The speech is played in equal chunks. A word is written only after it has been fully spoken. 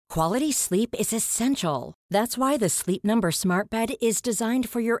Quality sleep is essential. That's why the Sleep Number Smart Bed is designed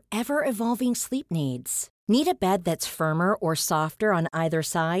for your ever-evolving sleep needs. Need a bed that's firmer or softer on either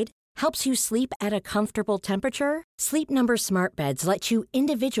side? Helps you sleep at a comfortable temperature? Sleep Number Smart Beds let you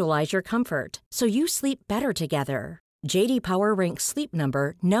individualize your comfort, so you sleep better together. J.D. Power ranks Sleep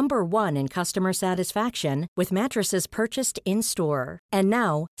Number number 1 in customer satisfaction with mattresses purchased in-store. And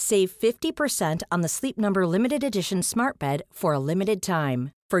now, save 50% on the Sleep Number Limited Edition Smart Bed for a limited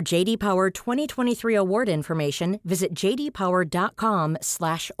time. For J.D. Power 2023 award information, visit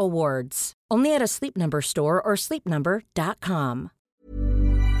jdpower.com/awards. Only at a Sleep Number store or sleepnumber.com.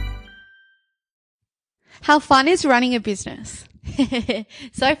 How fun is running a business?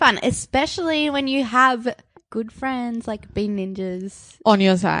 So fun, especially when you have good friends like Bean Ninjas on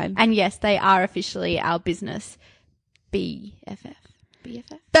your side. And yes, they are officially our business BFF.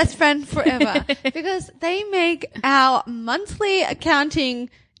 Best friend forever. Because they make our monthly accounting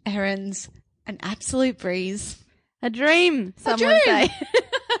errands an absolute breeze. A dream, some would say.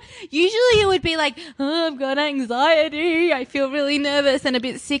 Usually it would be like, oh, I've got anxiety, I feel really nervous and a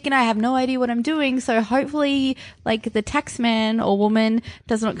bit sick and I have no idea what I'm doing. So hopefully like the tax man or woman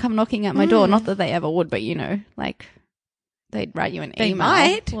does not come knocking at my door. Not that they ever would, but you know, like they'd write you an email. They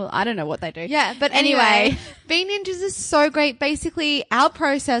might. Well, I don't know what they do. Yeah, but anyway, Bean Ninjas is so great. Basically, our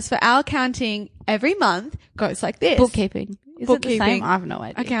process for our accounting every month goes like this. Bookkeeping. Is it the same? I have no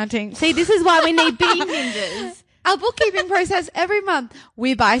idea. Accounting. See, this is why we need Bean Ninjas. Our bookkeeping process every month.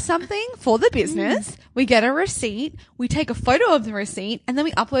 We buy something for the business. We get a receipt. We take a photo of the receipt and then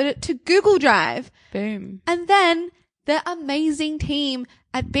we upload it to Google Drive. Boom. And then the amazing team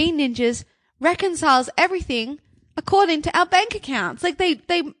at Bean Ninjas reconciles everything according to our bank accounts. Like they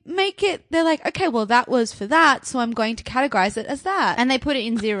make it, they're like, okay, well that was for that, so I'm going to categorize it as that. And they put it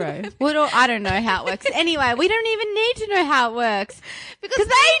in zero. Well, I don't know how it works. Anyway, we don't even need to know how it works because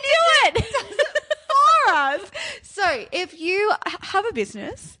they do it for us. So if you have a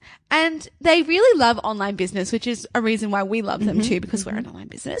business and they really love online business, which is a reason why we love them too, because we're an online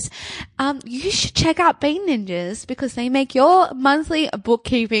business, you should check out Bean Ninjas because they make your monthly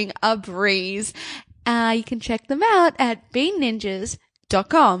bookkeeping a breeze. You can check them out at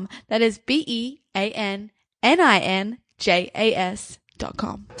beanninjas.com. That is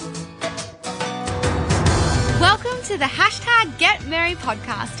BEANNINJAS.com. Welcome to the #Get Merry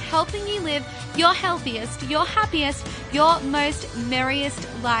podcast, helping you live your healthiest, your happiest, your most merriest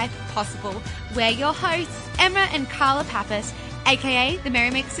life possible. We're your hosts, Emma and Carla Pappas, aka the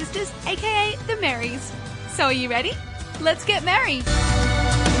Merry Make Sisters, aka the Marys. So are you ready? Let's get merry.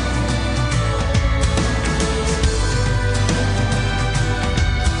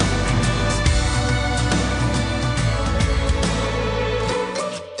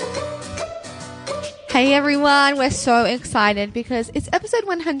 Hey everyone, we're so excited because it's episode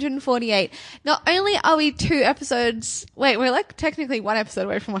 148. Not only are we we're like technically one episode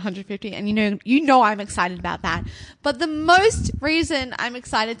away from 150, and you know I'm excited about that. But the most reason I'm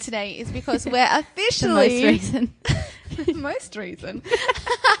excited today is because we're officially the most reason.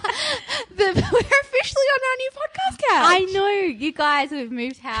 We're officially on our new podcast couch. I know, you guys, we've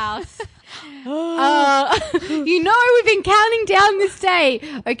moved house. We've been counting down this day.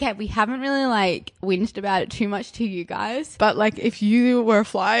 Okay, we haven't really like whinged about it too much to you guys, but like if you were a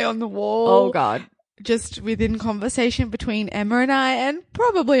fly on the wall, oh god, just within conversation between Emma and I and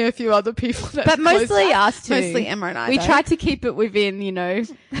probably a few other people, but mostly us two. Mostly Emma and I. We tried to keep it within, we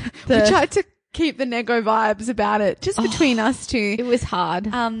tried to keep the nego vibes about it just between us two. It was hard.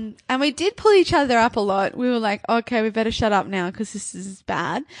 And we did pull each other up a lot. We were like, okay, we better shut up now because this is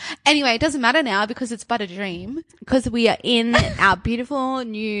bad. Anyway, it doesn't matter now because it's but a dream. Because we are in our beautiful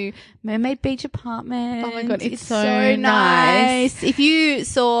new Mermaid Beach apartment. Oh my God, it's so nice. If you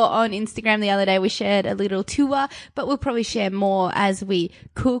saw on Instagram the other day, we shared a little tour, but we'll probably share more as we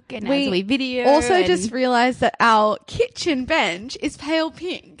cook and as we video. Also just realized that our kitchen bench is pale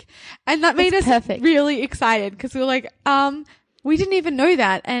pink. And that made us really excited because we were like, we didn't even know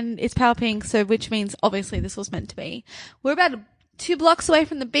that. And it's pale pink, so which means obviously this was meant to be. We're about 2 blocks away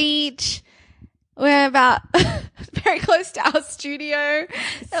from the beach. We're about very close to our studio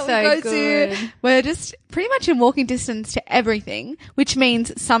that we go to. We're just pretty much in walking distance to everything, which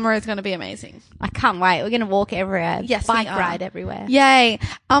means summer is going to be amazing. I can't wait. We're going to walk everywhere. Yes, bike ride everywhere. Yay.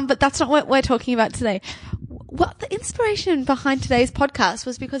 But that's not what we're talking about today. Well, the inspiration behind today's podcast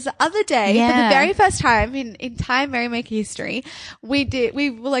was because the other day, Yeah. for the very first time in entire Merrymaker history, we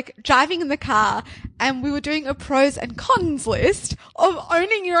were like driving in the car and we were doing a pros and cons list of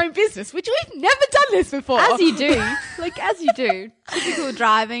owning your own business, which we've never done this before. As you do. As you do. Typical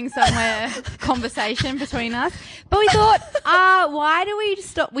driving somewhere conversation between us. But we thought, why do we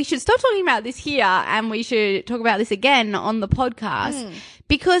stop? We should stop talking about this here and we should talk about this again on the podcast.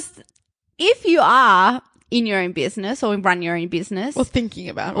 Because if you are in your own business or run your own business Or thinking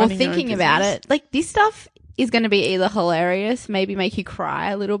about it, like this stuff is going to be either hilarious, maybe make you cry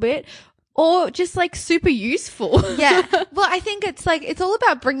a little bit, or just like super useful. Yeah. Well, I think it's all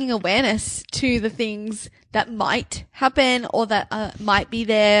about bringing awareness to the things that might happen or that might be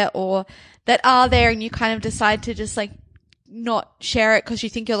there or that are there, and you kind of decide to just like not share it because you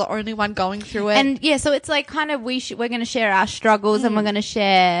think you're the only one going through it. And yeah, so it's like kind of we're going to share our struggles and we're going to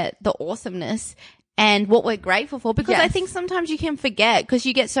share the awesomeness and what we're grateful for, because I think sometimes you can forget because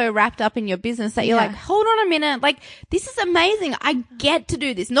you get so wrapped up in your business that you're like, hold on a minute, like this is amazing. I get to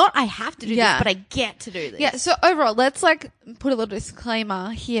do this. Not I have to do this, but I get to do this. Yeah. So overall, let's like put a little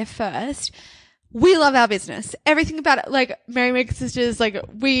disclaimer here first. We love our business. Everything about it, like Merrymaker Sisters, like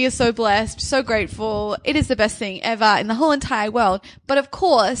we are so blessed, so grateful. It is the best thing ever in the whole entire world. But of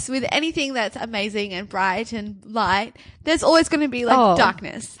course, with anything that's amazing and bright and light, there's always going to be like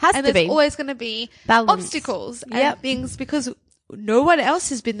darkness. And there's always going to be obstacles and things, because no one else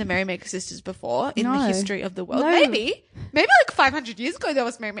has been the Merrymaker Sisters before in the history of the world. Maybe like 500 years ago there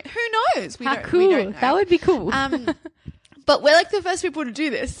was Merrymaker. Who knows? We don't know. That would be cool. But we're like the first people to do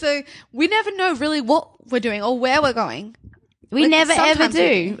this. So we never know really what we're doing or where we're going. We Like, never ever sometimes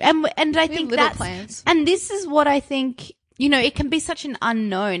do. And I We think have little that's, plans. and this is what I think, you know, it can be such an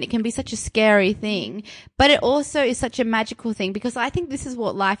unknown. It can be such a scary thing, but it also is such a magical thing, because I think this is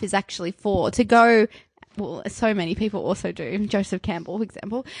what life is actually for, to go. Well, so many people also do. Joseph Campbell, for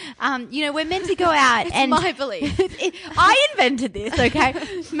example. You know, we're meant to go out It's and my belief. I invented this, okay?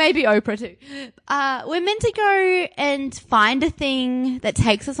 Maybe Oprah too. We're meant to go and find a thing that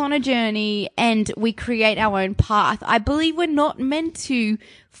takes us on a journey, and we create our own path. I believe we're not meant to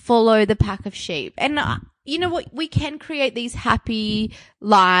follow the pack of sheep. And you know what? We can create these happy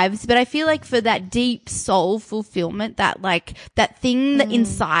lives, but I feel like for that deep soul fulfillment, that like that thing that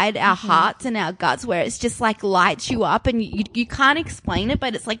inside our hearts and our guts, where it's just like lights you up, and you can't explain it,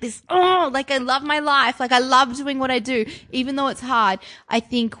 but it's like this, like I love my life. Like I love doing what I do, even though it's hard. I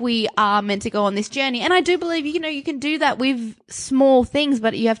think we are meant to go on this journey. And I do believe, you know, you can do that with small things,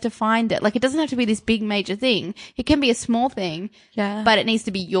 but you have to find it. Like it doesn't have to be this big major thing. It can be a small thing, but it needs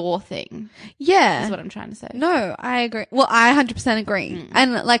to be your thing. Yeah. That's what I'm trying to say. No, I agree. Well, I 100% agree.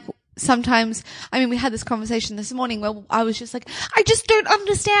 And like sometimes, I mean, we had this conversation this morning where I was just like, I just don't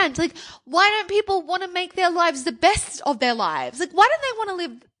understand. Like, why don't people want to make their lives the best of their lives? Like, why don't they want to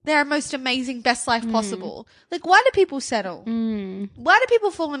live their most amazing, best life possible? Like, why do people settle? Why do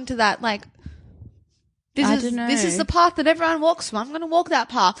people fall into that? Like, this is the path that everyone walks from. I'm going to walk that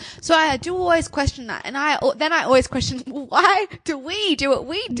path. So I do always question that. And then I always question, well, why do we do what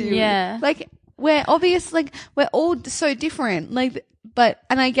we do? Yeah. Like, we're obvious, like, we're all so different. Like,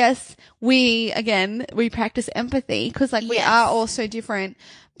 and I guess we practice empathy because like we are all so different.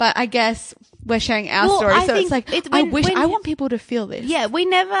 But I guess we're sharing our story. So it's like, I want people to feel this. Yeah, we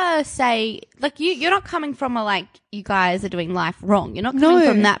never say, like, you're not coming from a, like, you guys are doing life wrong. You're not coming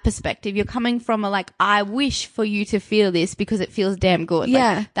from that perspective. You're coming from a, like, I wish for you to feel this because it feels damn good.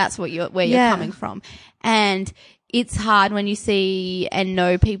 Yeah. Like, that's where you're coming from. And it's hard when you see and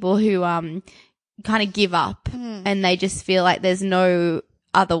know people who, kind of give up and they just feel like there's no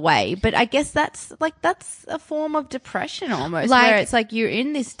other way. But I guess that's a form of depression almost, like, where it's like you're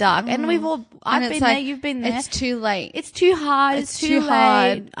in this dark and I've been there, you've been there. It's too late. It's too hard. It's too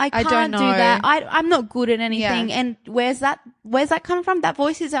hard. I can't do that. I'm not good at anything. Yeah. And where's that coming from? That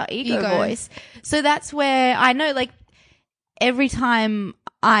voice is our ego voice. So that's where I know, like, every time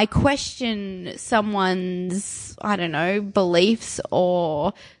I question someone's, I don't know, beliefs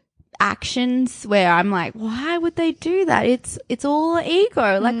or actions where I'm like, why would they do that? It's all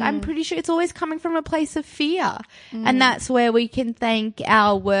ego. Like, I'm pretty sure it's always coming from a place of fear. And that's where we can thank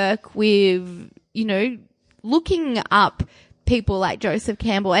our work with, you know, looking up people like Joseph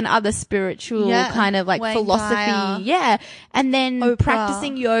Campbell and other spiritual kind of like Wayne philosophy. Dyer. Yeah. And then Oprah.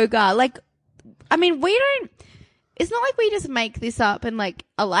 practicing yoga. Like, I mean, it's not like we just make this up and like,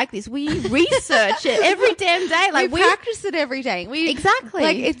 I like this. We research it every damn day. Like we practice it every day. Exactly.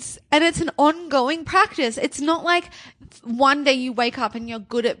 Like it's an ongoing practice. It's not like one day you wake up and you're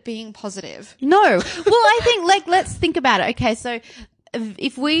good at being positive. No. Well, I think, like, let's think about it. Okay. So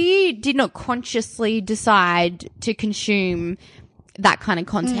if we did not consciously decide to consume that kind of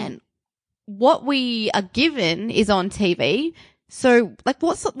content, what we are given is on TV. So, like,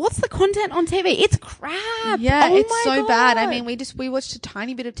 what's the content on TV? It's crap. Yeah, oh it's so God. bad. I mean, we watched a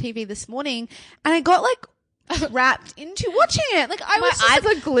tiny bit of TV this morning, and I got like wrapped into watching it. Like, My eyes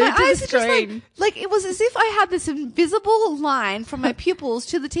are glued to the screen. Like it was as if I had this invisible line from my pupils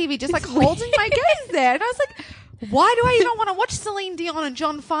to the TV, just like holding my gaze there. And I was like, why do I even want to watch Celine Dion and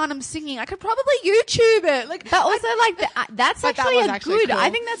John Farnham singing? I could probably YouTube it. Like, But also, that's But that actually was a actually good. cool. I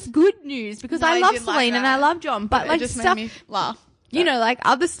think that's good news because No, I I love did like Celine and that. I love John. But it like just stuff, made me laugh. you know, like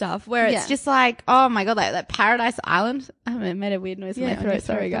other stuff where it's Yeah. just like, oh my God, like that Paradise Island. I made a weird noise in Yeah, my on throat. your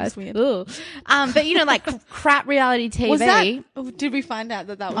Sorry, throat. guys. That was weird. But you know, like crap reality TV. Was that? Did we find out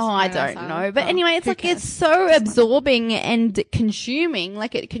that was? Oh, I Paradise don't Island? know. But Oh, anyway, it's who like, cares? it's so absorbing and consuming,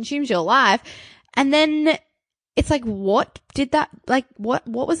 like it consumes your life. And then it's like, what did that, like, what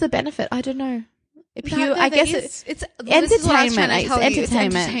was the benefit? I don't know. I guess it's entertainment. It's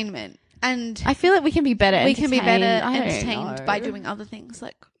Entertainment. entertainment. And I feel like we can be better. we can be better entertained entertained by doing other things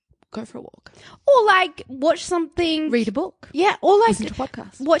like go for a walk, or like watch something, read a book, yeah, or like listen to a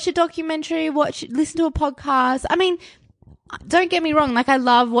podcast. watch a documentary, listen to a podcast. I mean, don't get me wrong, like I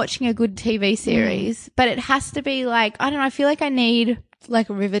love watching a good TV series, but it has to be like, I don't know, I feel like I need like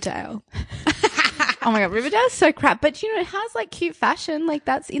Riverdale. oh my God, Riverdale's so crap, but you know, it has like cute fashion, like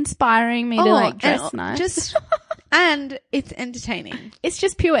that's inspiring me to like dress nice. And it's entertaining. It's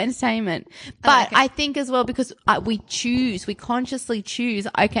just pure entertainment. But I think as well, because we consciously choose,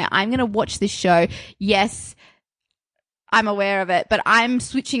 okay, I'm going to watch this show. Yes, I'm aware of it, but I'm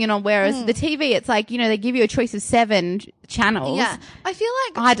switching it on. Whereas the TV, it's like, you know, they give you a choice of 7 channels. Yeah. I feel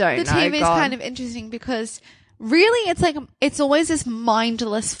like I don't the know, TV is God. kind of interesting because really it's like, it's always this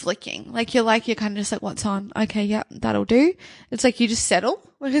mindless flicking. Like you're kind of just like, what's on? Okay. Yeah, that'll do. It's like you just settle.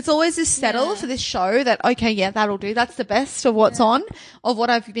 Like it's always this settle for this show that, okay, yeah, that'll do. That's the best of what's on, of what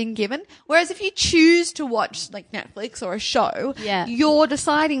I've been given. Whereas if you choose to watch like Netflix or a show, you're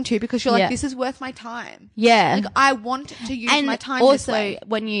deciding to because you're like, this is worth my time. Yeah. Like I want to use And my time also, this way.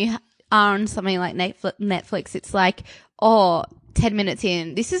 when you are on something like Netflix, it's like, oh, 10 minutes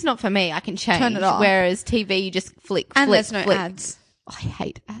in, this is not for me. I can change. Turn it off. Whereas TV, you just flick, And flick, there's no flick. ads. Oh, I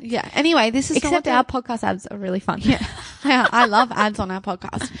hate ads. Yeah. Anyway, this is Except our podcast ads are really fun. Yeah. I love ads on our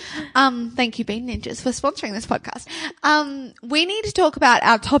podcast. Thank you, Bean Ninjas, for sponsoring this podcast. We need to talk about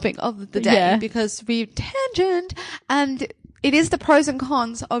our topic of the day because we tangent, and it is the pros and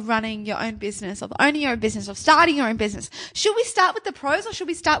cons of running your own business, of owning your own business, of starting your own business. Should we start with the pros or should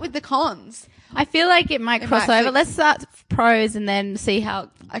we start with the cons? I feel like it might cross might over. click. Let's start pros and then see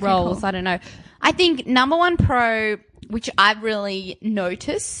how it rolls. cool. I don't know. I think number one pro, which I've really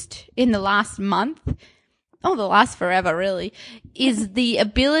noticed in the last month, the last forever really, is the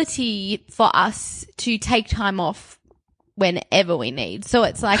ability for us to take time off whenever we need. So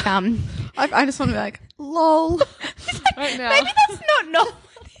it's like, I just want to be like, lol. Right now. maybe that's not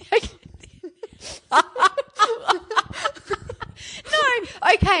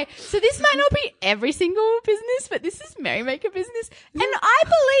No, okay. So this might not be every single business, but this is Merrymaker business. And I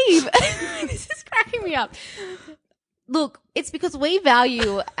believe, this is cracking me up. Look, it's because we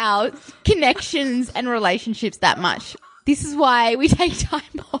value our connections and relationships that much. This is why we take time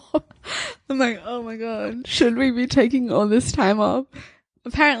off. I'm like, oh my God, should we be taking all this time off?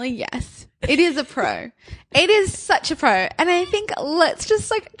 Apparently, yes. It is a pro. It is such a pro. And I think let's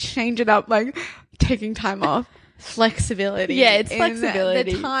just like change it up, like taking time off. Flexibility. Yeah, it's in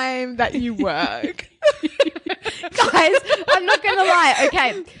flexibility. The time that you work. Guys, I'm not going to lie.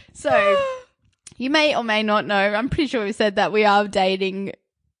 Okay. So you may or may not know, I'm pretty sure we said that we are dating,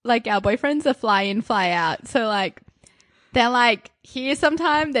 like our boyfriends are fly in, fly out. So like, they're like here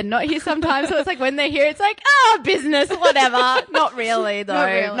sometime, they're not here sometime. So it's like when they're here, it's like, business, whatever. Not really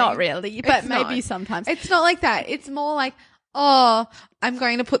though. Not really. But It's maybe not. sometimes. It's not like that. It's more like, oh, I'm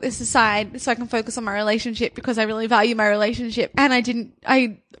going to put this aside so I can focus on my relationship because I really value my relationship. And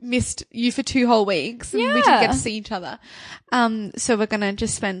I missed you for 2 whole weeks and we didn't get to see each other. So we're going to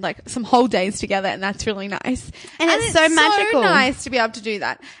just spend like some whole days together and that's really nice. And it's so magical. So nice to be able to do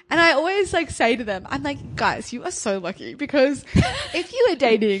that. And I always like say to them, I'm like, guys, you are so lucky because if you were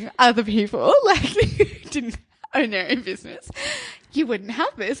dating other people, like you didn't own their own business, you wouldn't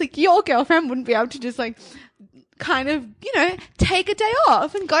have this. Like your girlfriend wouldn't be able to just like, kind of, you know, take a day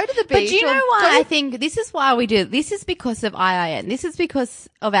off and go to the beach. But do you know why I think this is why we do it? This is because of IIN. This is because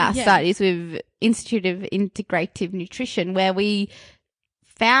of our studies with Institute of Integrative Nutrition, where we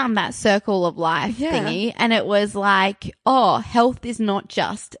found that circle of life thingy. And it was like, health is not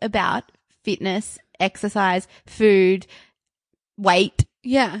just about fitness, exercise, food, weight.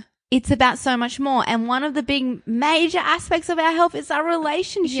 Yeah. It's about so much more. And one of the big major aspects of our health is our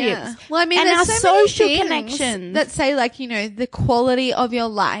relationships. Yeah. Well, I mean, and there's our so social many connections that say, like, you know, the quality of your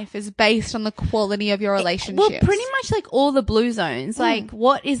life is based on the quality of your relationships. Well, pretty much like all the blue zones. Like,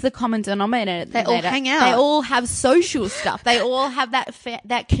 what is the common denominator? They all hang out. They all have social stuff. They all have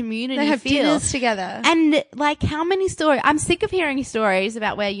that community They have feel. dinners together. And like, how many stories? I'm sick of hearing stories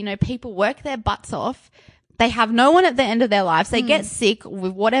about where, you know, people work their butts off. They have no one at the end of their lives. They get sick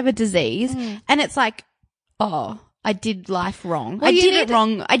with whatever disease. And it's like, oh, I did life wrong. Well, I did it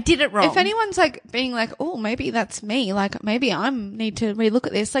wrong. If anyone's like being like, oh, maybe that's me, like maybe I need to relook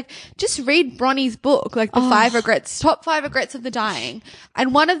at this, like just read Bronnie's book, like the 5 regrets, top 5 regrets of the dying.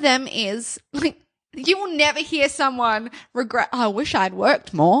 And one of them is like, you will never hear someone regret, oh, I wish I'd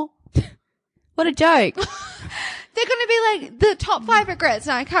worked more. What a joke. They're going to be like the top 5 regrets.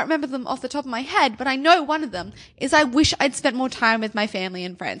 Now, I can't remember them off the top of my head, but I know one of them is I wish I'd spent more time with my family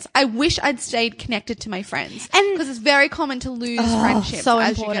and friends. I wish I'd stayed connected to my friends. And because it's very common to lose friendships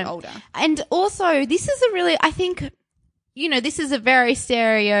as you get older. And also, this is a really, I think, you know, this is a very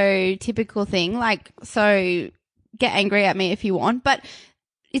stereotypical thing. Like, so get angry at me if you want, but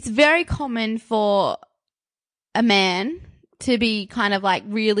it's very common for a man to be kind of like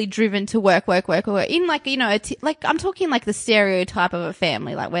really driven to work in like, you know, like I'm talking like the stereotype of a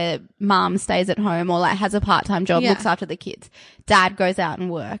family, like where mom stays at home or like has a part-time job, looks after the kids. Dad goes out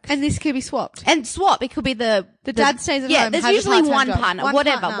and works. And this could be swapped. It could be the dad stays at home. Yeah, there's has usually a part-time one job. partner,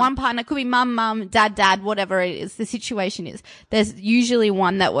 whatever. One partner could be mum, dad, whatever it is, the situation is. There's usually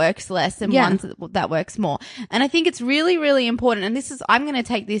one that works less and one that works more. And I think it's really, really important. And I'm going to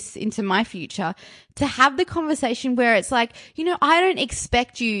take this into my future to have the conversation where it's like, you know, I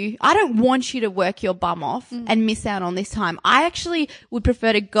don't want you to work your bum off and miss out on this time. I actually would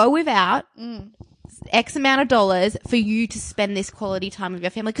prefer to go without X amount of dollars for you to spend this quality time with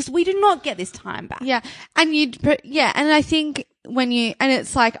your family because we do not get this time back. Yeah. And and I think and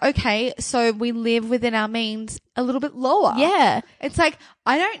it's like, okay, so we live within our means a little bit lower. Yeah. It's like,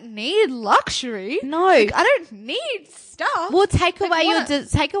 I don't need luxury. No. Like, I don't need stuff. Well, take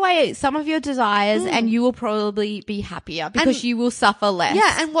away some of your desires and you will probably be happier because you will suffer less.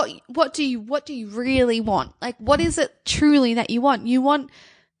 Yeah. And what do you really want? Like, what is it truly that you want? You want,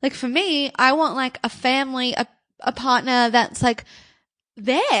 like, for me, I want like a family, a partner that's like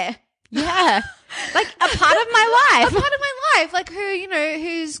there. Yeah. Like a part of my life. A part of my life. Like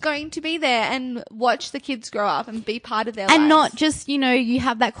who's going to be there and watch the kids grow up and be part of their lives. And not just, you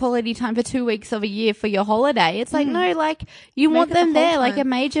have that quality time for 2 weeks of a year for your holiday. It's like, no, like you want them there, like a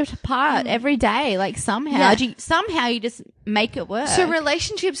major part every day. Like somehow, you just make it work. So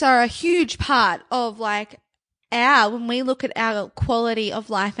relationships are a huge part of like when we look at our quality of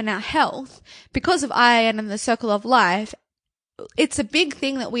life and our health, because of I and the circle of life, it's a big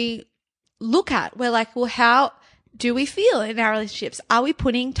thing that we look at. We're like, well, how do we feel in our relationships? Are we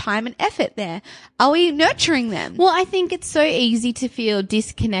putting time and effort there? Are we nurturing them? Well, I think it's so easy to feel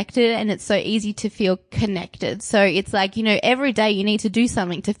disconnected and it's so easy to feel connected. So it's like, every day you need to do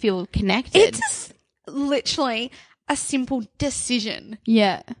something to feel connected. It's just literally a simple decision.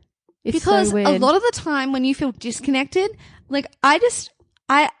 Yeah. It's because so weird. A lot of the time when you feel disconnected, like I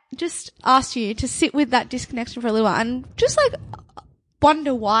just asked you to sit with that disconnection for a little while and just like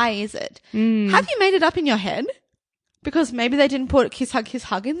wonder why is it? Have you made it up in your head? Because maybe they didn't put kiss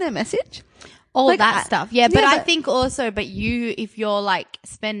hug in their message. All like that stuff. Yeah, but I think also, if you're like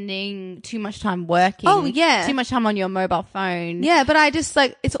spending too much time working. Oh, yeah. Too much time on your mobile phone. Yeah, but I just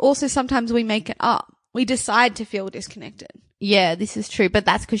like, it's also sometimes we make it up. We decide to feel disconnected. Yeah, this is true, but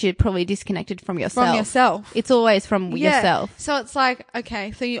that's because you're probably disconnected from yourself. From yourself. It's always from yourself. So it's like,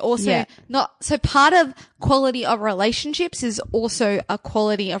 okay, so you also so part of quality of relationships is also a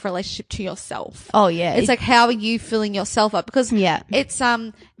quality of relationship to yourself. Oh yeah. It's like, how are you filling yourself up? Because it's,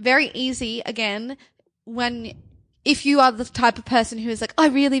 very easy again if you are the type of person who is like, I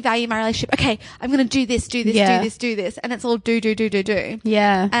really value my relationship. Okay, I'm going to do this. And it's all do.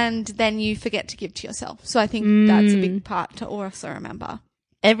 Yeah. And then you forget to give to yourself. So I think that's a big part to also remember.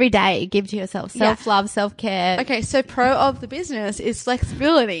 Every day, give to yourself. Self-love, self-care. Okay, so pro of the business is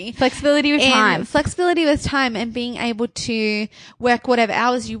flexibility. Flexibility with time. Flexibility with time and being able to work whatever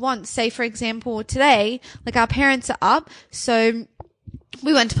hours you want. Say, for example, today, like our parents are up, so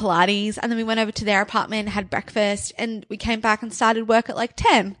we went to Pilates and then we went over to their apartment, had breakfast, and we came back and started work at like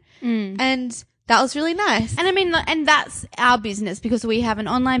 10. And that was really nice. And I mean, and that's our business because we have an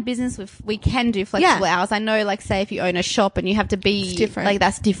online business. We can do flexible hours. I know, like, say if you own a shop and you have to be, it's different. Like,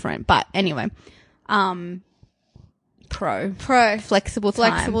 that's different. But anyway, pro. Flexible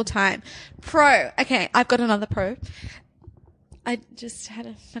time. Pro. Okay, I've got another pro. I just had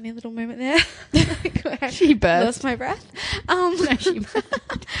a funny little moment there. She burst. Lost my breath. No, she burst.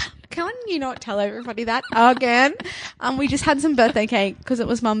 Can you not tell everybody that again? We just had some birthday cake because it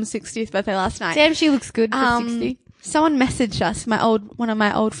was Mum's 60th birthday last night. Damn, she looks good for 60. Someone messaged us, one of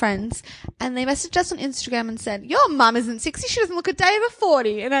my old friends, and they messaged us on Instagram and said, "Your mum isn't 60, she doesn't look a day over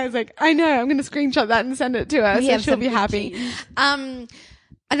 40." And I was like, I know, I'm going to screenshot that and send it to her so she'll be happy.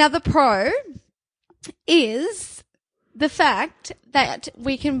 Another pro is the fact that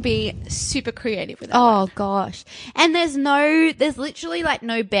we can be super creative with our work. Gosh. And there's literally like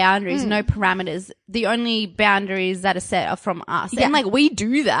no boundaries, no parameters. The only boundaries that are set are from us. Yeah. And like we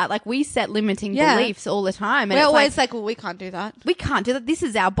do that. Like we set limiting beliefs all the time. And We're it's always like, well, we can't do that. we can't do that. This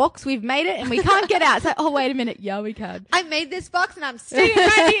is our box. We've made it and we can't get out. It's like, oh, wait a minute. Yeah, we can. I made this box and I'm sitting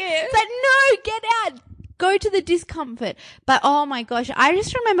right here. It's like, no, get out. Go to the discomfort. But oh my gosh, I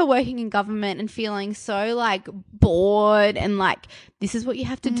just remember working in government and feeling so like bored and like, this is what you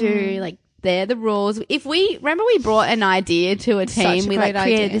have to do. Like, they're the rules. We brought an idea to a team. We like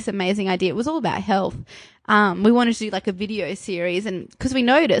created this amazing idea. It was all about health. We wanted to do like a video series, and because we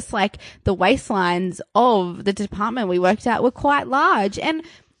noticed like the waistlines of the department we worked at were quite large, and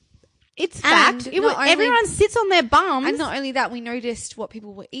it's fact. Everyone sits on their bums. And not only that, we noticed what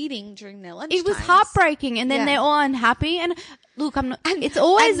people were eating during their lunch. It was heartbreaking, and then they're all unhappy. And look, it's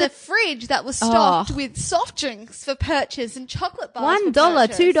always the fridge that was stocked with soft drinks for purchase and chocolate bars. $1,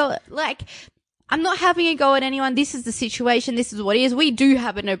 $2. Like, I'm not having a go at anyone. This is the situation. This is what it is. We do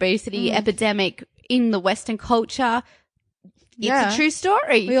have an obesity epidemic in the Western culture. It's a true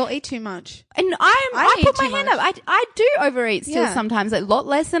story. We all eat too much. And I put my hand up. I do overeat still sometimes, a lot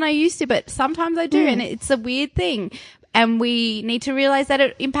less than I used to, but sometimes I do. And it's a weird thing. And we need to realize that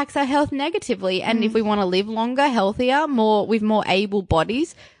it impacts our health negatively. And if we want to live longer, healthier, with more able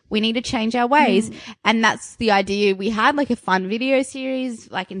bodies, we need to change our ways. And that's the idea we had, like a fun video series,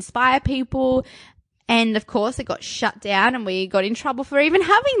 like inspire people. And of course it got shut down and we got in trouble for even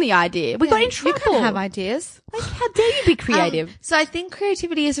having the idea. We got in trouble. You can't have ideas. Like, how dare you be creative? So I think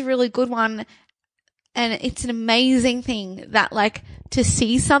creativity is a really good one. And it's an amazing thing that like to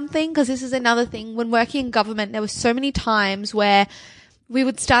see something, because this is another thing. When working in government, there were so many times where we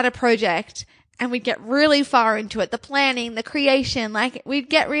would start a project and we'd get really far into it. The planning, the creation, like we'd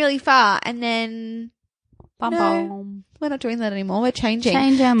get really far and then we're not doing that anymore. We're changing.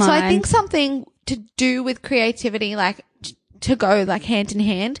 Change our mind. So I think something to do with creativity, like to go like hand in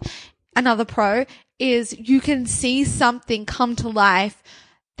hand. Another pro is you can see something come to life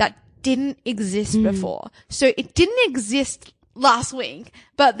that didn't exist before. So it didn't exist last week,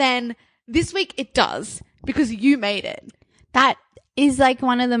 but then this week it does because you made it. That is like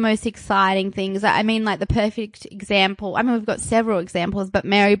one of the most exciting things. I mean, like the perfect example. I mean, we've got several examples, but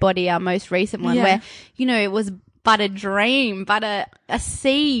Mary Body, our most recent one, where, you know, it was but a dream, but a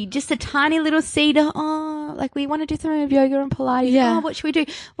seed, just a tiny little seed. Like we want to do something with yoga and Pilates. Yeah. What should we do?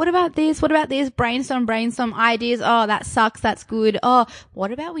 What about this? What about this? Brainstorm ideas. Oh, that sucks. That's good. Oh,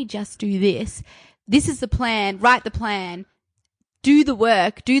 what about we just do this? This is the plan. Write the plan. Do the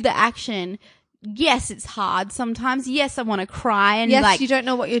work. Do the action. Yes, it's hard sometimes. Yes, I want to cry and yes, you don't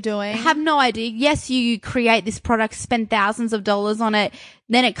know what you're doing. Have no idea. Yes, you create this product, spend thousands of dollars on it.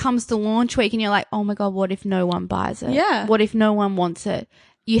 Then it comes to launch week and you're like, oh my God, what if no one buys it? Yeah. What if no one wants it?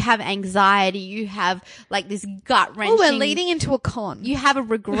 You have anxiety. You have like this gut wrenching. Oh, we're leading into a con. You have a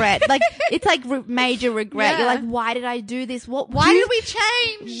regret. Like it's like major regret. Yeah. You're like, why did I do this? Why did we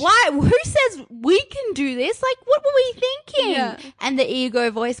change? Why? Who says we can do this? Like, what were we thinking? Yeah. And the ego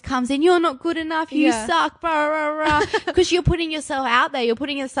voice comes in. You're not good enough. You suck. Blah, blah, blah. Because you're putting yourself out there. You're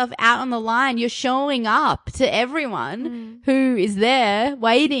putting yourself out on the line. You're showing up to everyone who is there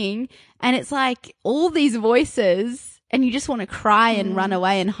waiting. And it's like all these voices. And you just want to cry and run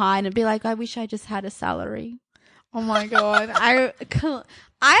away and hide and be like, I wish I just had a salary. Oh my God. I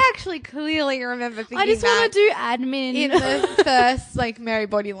actually clearly remember thinking that. I just want to do admin. In the first like Mary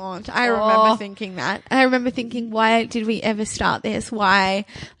Body launch. I remember thinking that. And I remember thinking, why did we ever start this? Why?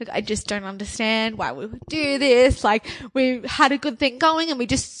 Like, I just don't understand why we would do this. Like, we had a good thing going and we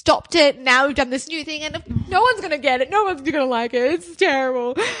just stopped it. Now we've done this new thing and no one's going to get it. No one's going to like it. It's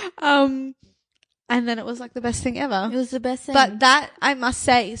terrible. And then it was like the best thing ever. It was the best thing. But that, I must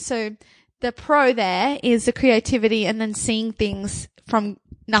say, so the pro there is the creativity and then seeing things from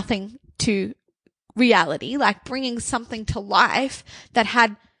nothing to reality, like bringing something to life that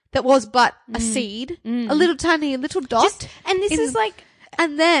was but a seed, a little dot. And this is like,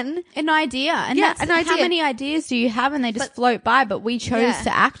 and then an idea. And that's an idea. How many ideas do you have? And they just float by, but we chose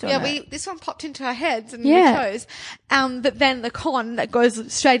to act on it. Yeah, this one popped into our heads and we chose. But then the con that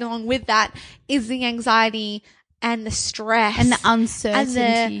goes straight along with that is the anxiety and the stress and the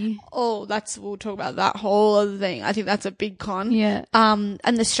uncertainty. We'll talk about that whole other thing. I think that's a big con. Yeah. And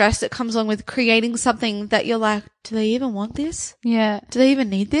the stress that comes along with creating something that you're like, do they even want this? Yeah. Do they even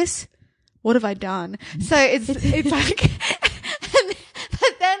need this? What have I done? So it's like,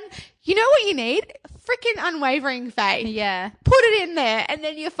 but then you know what you need? Freaking unwavering faith. Yeah. Put it in there and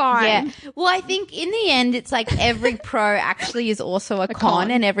then you're fine. Yeah. Well, I think in the end, it's like every pro actually is also a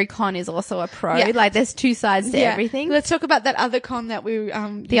con and every con is also a pro. Yeah. Like there's two sides to everything. Let's talk about that other con that we,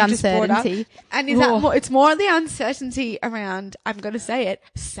 the uncertainty. And is that more, it's more the uncertainty around, I'm going to say it,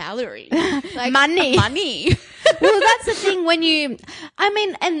 salary. Like money. Well, that's the thing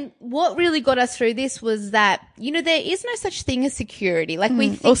and what really got us through this was that, there is no such thing as security. Like we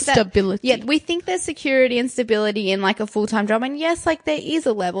think or stability. Yeah, we think there's security and stability in like a full-time job. And yes, like there is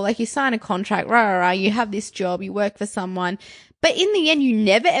a level, like you sign a contract, you have this job, you work for someone. But in the end, you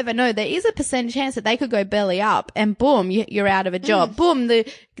never ever know. There is a percent chance that they could go belly up and boom, you're out of a job. Boom,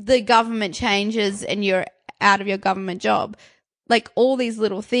 the government changes and you're out of your government job. Like all these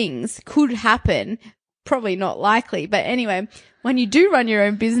little things could happen. Probably not likely. But anyway, when you do run your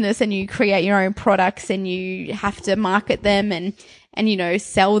own business and you create your own products and you have to market them and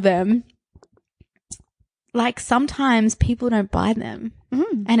sell them, like sometimes people don't buy them.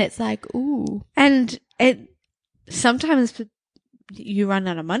 And it's like, ooh. And sometimes you run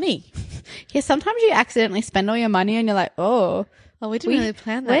out of money. Yeah, sometimes you accidentally spend all your money and you're like, oh, we didn't really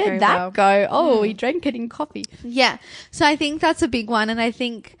plan that. Where'd that go? Oh, we drank it in coffee. Yeah. So I think that's a big one. And I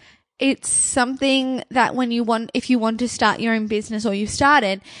think it's something that if you want to start your own business or you've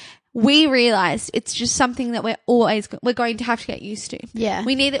started, we realized it's just something that we're going to have to get used to. Yeah.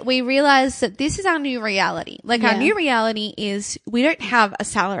 We realize that this is our new reality. Like our new reality is we don't have a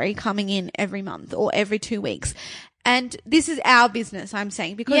salary coming in every month or every 2 weeks. And this is our business, I'm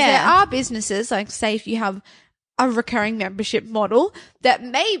saying, because there are businesses, like say if you have a recurring membership model that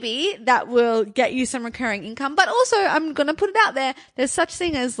maybe that will get you some recurring income. But also I'm going to put it out there. There's such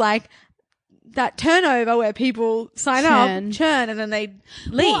thing as like that turnover where people sign up, churn, and then they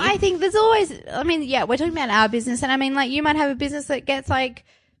leave. Well, I think there's always, we're talking about our business. And like you might have a business that gets like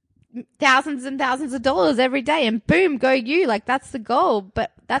thousands and thousands of dollars every day and boom, go you. Like that's the goal,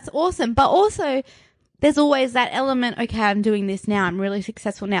 but that's awesome. But also there's always that element, okay, I'm doing this now. I'm really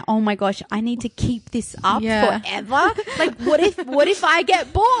successful now. Oh my gosh, I need to keep this up forever. Like what if I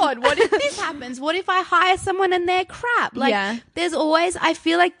get bored? What if this happens? What if I hire someone and they're crap? Like there's always, I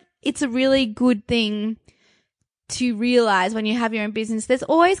feel like it's a really good thing to realize when you have your own business, there's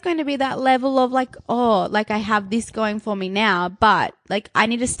always going to be that level of like, oh, like I have this going for me now, but like I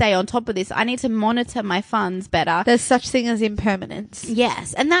need to stay on top of this. I need to monitor my funds better. There's such thing as impermanence.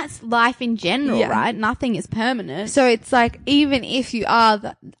 Yes. And that's life in general, right? Nothing is permanent. So it's like, even if you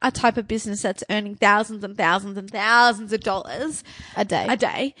are a type of business that's earning thousands and thousands and thousands of dollars a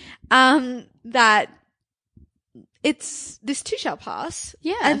day, that this too shall pass.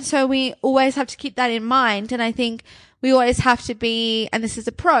 Yeah. And so we always have to keep that in mind. And I think we always have to be, and this is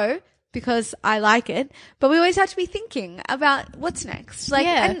a pro because I like it, but we always have to be thinking about what's next. Like,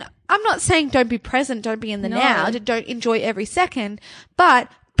 and I'm not saying don't be present, don't be in the now, don't enjoy every second,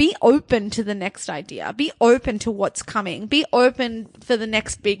 but be open to the next idea. Be open to what's coming. Be open for the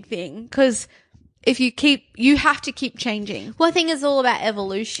next big thing. Cause if you have to keep changing. Well, I think it's all about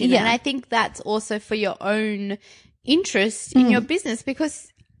evolution. Yeah. And I think that's also for your own interest in your business,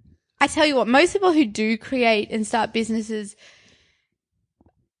 because I tell you what, most people who do create and start businesses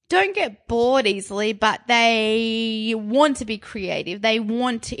don't get bored easily, but they want to be creative. They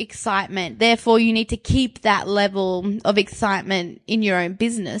want excitement. Therefore, you need to keep that level of excitement in your own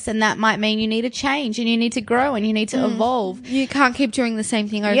business. And that might mean you need to change and you need to grow and you need to evolve. You can't keep doing the same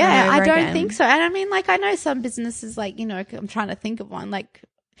thing over and over again. I don't again. think so. And I mean, like, I know some businesses, like, I'm trying to think of one, like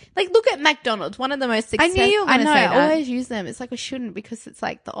look at McDonald's, one of the most successful. I knew you were going to say that. I always use them. It's like I shouldn't, because it's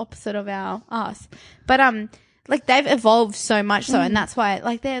like the opposite of us. But like they've evolved so much so, and that's why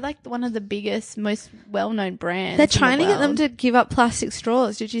like they're like one of the biggest, most well-known brands. They're trying to get them to give up plastic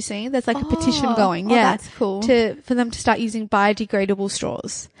straws. Did you see? There's like a petition going. Yeah, that's cool. For them to start using biodegradable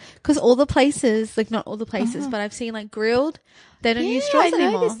straws, because all the places, like not all the places, but I've seen like Grilled, they don't use straws anymore.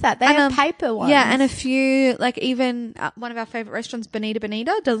 I noticed that. They have paper ones. Yeah, and a few, like even one of our favorite restaurants,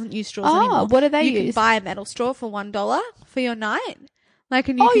 Bonita, doesn't use straws anymore. What do they use? You can buy a metal straw for $1 for your night. Like,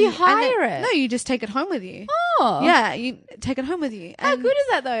 and you hire it? No, you just take it home with you. Oh. Yeah, you take it home with you. How good is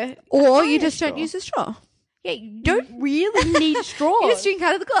that though? Or you just don't use a straw. Yeah, you don't really need straws. You just drink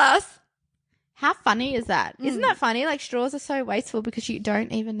out of the glass. How funny is that? Isn't that funny? Like, straws are so wasteful because you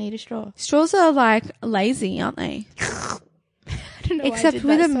don't even need a straw. Straws are like lazy, aren't they? I don't know. Except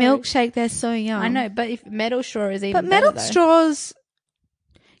with a milkshake, they're so young. I know, but if metal straw is even But metal better, straws,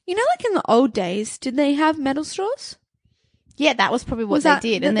 you know, like in the old days, did they have metal straws? Yeah, that was probably what they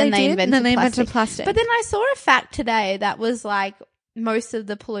did. And then they invented plastic. But then I saw a fact today that was like most of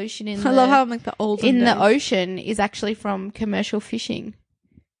the pollution in I love how I'm like the old in the ocean is actually from commercial fishing.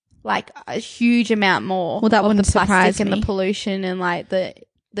 Like a huge amount more. Well, that of wouldn't the plastic surprise and me. the pollution and like the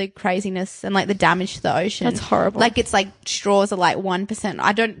craziness and like the damage to the ocean. That's horrible. Like it's like straws are like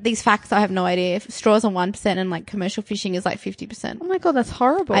 1%. These facts I have no idea. If straws are 1% and like commercial fishing is like 50%. Oh my God, that's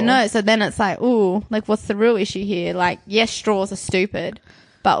horrible. I know. So then it's like, ooh, like what's the real issue here? Like, yes, straws are stupid,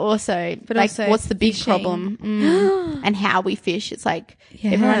 but also what's the big fishing. problem? And how we fish. It's like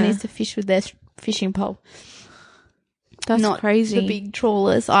everyone needs to fish with their fishing pole. That's not crazy. the big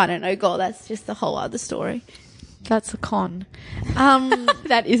trawlers. I don't know. God, that's just a whole other story. That's a con.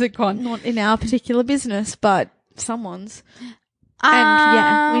 That is a con. Not in our particular business, but someone's. And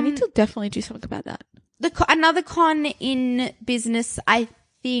yeah, we need to definitely do something about that. Another con in business, I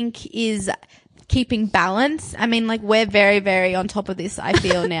think, is keeping balance. I mean, like, we're very, very on top of this, I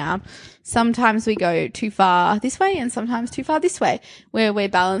feel now. Sometimes we go too far this way and sometimes too far this way, where we're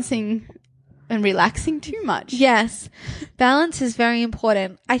balancing and relaxing too much. Yes. Balance is very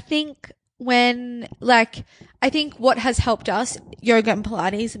important. I think what has helped us, yoga and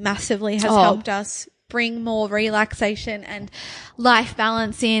Pilates massively has helped us bring more relaxation and life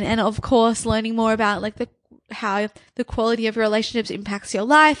balance in. And of course, learning more about like how the quality of your relationships impacts your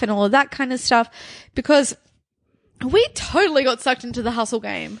life and all of that kind of stuff, because we totally got sucked into the hustle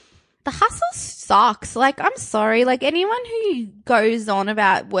game. The hustle sucks. Like, I'm sorry. Like, anyone who goes on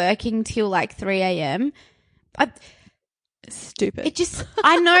about working till like 3 a.m., stupid. It just,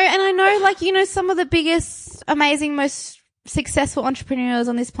 I know, like, you know, some of the biggest, amazing, most successful entrepreneurs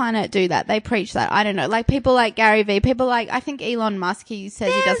on this planet do that. They preach that. I don't know. Like, people like Gary Vee, people like, I think Elon Musk, he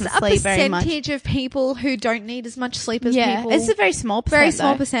says he doesn't sleep very much. There's a percentage of people who don't need as much sleep as people. It's a very small percent. Very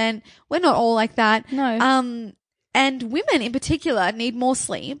small percent. We're not all like that. No. And women in particular need more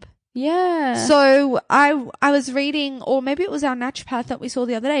sleep. Yeah. So I was reading, or maybe it was our naturopath that we saw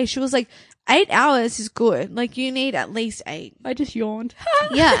the other day. She was like, 8 hours is good. Like, you need at least 8. I just yawned.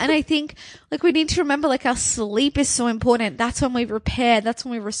 Yeah. And I think like we need to remember like our sleep is so important. That's when we repair. That's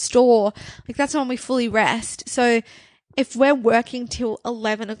when we restore. Like, that's when we fully rest. So if we're working till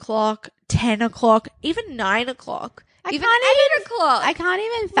 11 o'clock, 10 o'clock, even 9 o'clock, even 8 o'clock. I can't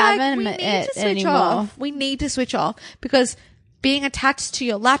even fathom it anymore. We need to switch off, because being attached to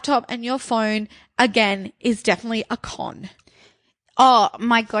your laptop and your phone, again, is definitely a con. Oh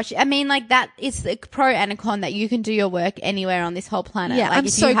my gosh. I mean, like, that is the pro and a con that you can do your work anywher on this whole planet. Yeah, like, I'm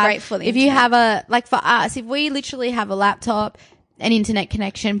so grateful for the internet. If you have like for us, if we literally have a laptop, an internet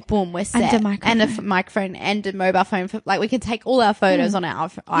connection, boom, we're set. And a microphone and a mobile phone. Like, we can take all our photos on our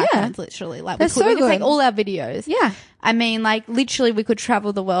iPhones, literally. Like, we could take all our videos. Yeah. I mean, like, literally we could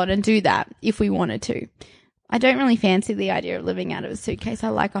travel the world and do that if we wanted to. I don't really fancy the idea of living out of a suitcase. I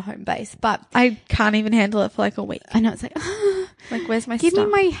like a home base, but I can't even handle it for like a week. I know, it's like, like, where's my give stuff?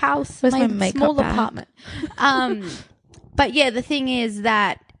 me my house, where's my makeup small bag? apartment. But yeah, the thing is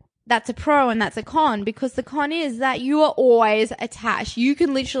that that's a pro and that's a con, because the con is that you are always attached. You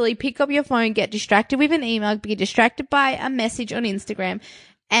can literally pick up your phone, get distracted with an email, be distracted by a message on Instagram,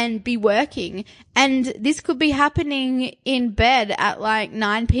 and be working. And this could be happening in bed at like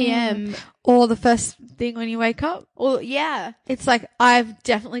 9 p.m. Or the first thing when you wake up. Or yeah. It's like, I've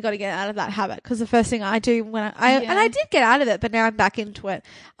definitely got to get out of that habit, because the first thing I do when and I did get out of it, but now I'm back into it.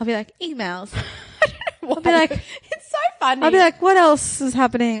 I'll be like, emails. I'll be like, it's so funny. I'll be like, what else is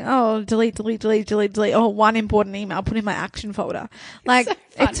happening? Oh, delete. Oh, one important email, put in my action folder. Like,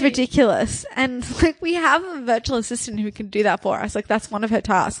 it's ridiculous. And like, we have a virtual assistant who can do that for us. Like, that's one of her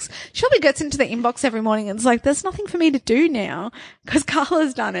tasks. She probably gets into the inbox every morning and it's like, there's nothing for me to do now, because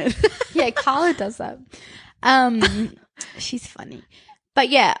Carla's done it. Yeah, Carla does that. She's funny. But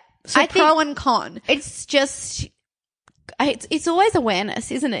yeah, so I think pro and con. It's just, it's always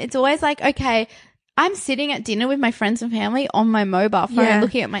awareness, isn't it? It's always like, okay, I'm sitting at dinner with my friends and family on my mobile phone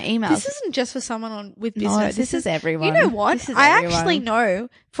looking at my emails. This isn't just for someone with business. No, this is everyone. You know what? I actually know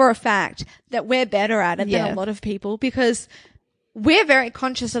for a fact that we're better at it than a lot of people, because we're very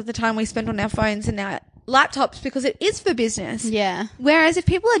conscious of the time we spend on our phones and our laptops, because it is for business. Yeah. Whereas if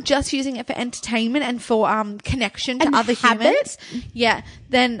people are just using it for entertainment and for connection to other humans,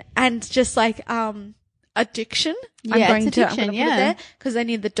 then, and just like addiction. I'm going to put it there, because they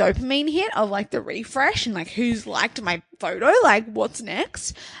need the dopamine hit of like the refresh and like who's liked my photo, like what's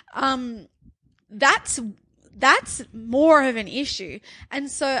next. That's that's more of an issue. And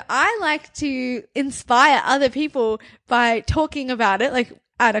so I like to inspire other people by talking about it, like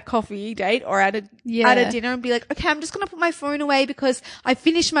at a coffee date or at a dinner, and be like, okay, I'm just going to put my phone away because I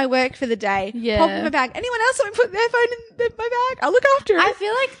finished my work for the day. Yeah. Pop in my bag. Anyone else want to put their phone in my bag? I'll look after it. I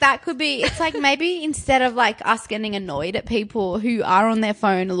feel like that could be, it's like maybe instead of like us getting annoyed at people who are on their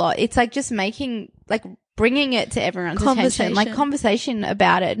phone a lot, it's like just making, like bringing it to everyone's attention, like conversation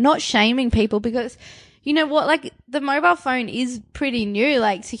about it, not shaming people, because you know what, like the mobile phone is pretty new,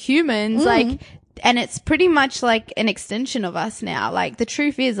 like to humans, like, and it's pretty much like an extension of us now. Like the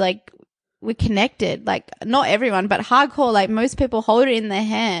truth is, like, we're connected, like not everyone, but hardcore, like most people hold it in their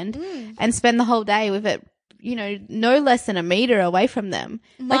hand and spend the whole day with it, you know, no less than a meter away from them.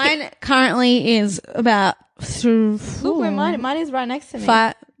 Mine currently is about look where mine is right next to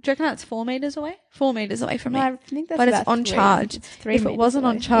me. Do you reckon that's 4 meters away? 4 meters away from me. I think that's but it's about on 3. charge. It's 3 if it meters wasn't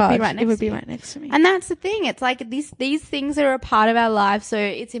away. on charge, it would be right next to me. And that's the thing. It's like these things are a part of our lives, so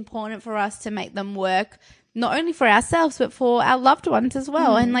it's important for us to make them work not only for ourselves but for our loved ones as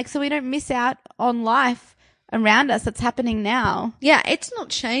well. And like, so we don't miss out on life around us that's happening now. Yeah, it's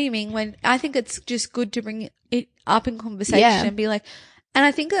not shaming when I think it's just good to bring it up in conversation and be like, and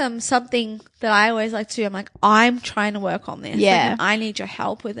I think something that I always like to do, I'm like, I'm trying to work on this. Yeah. Like, I need your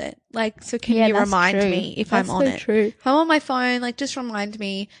help with it. Like, so can you remind me if I'm on it? True. If I'm on my phone, like just remind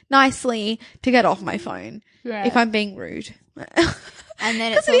me nicely to get off my phone if I'm being rude. And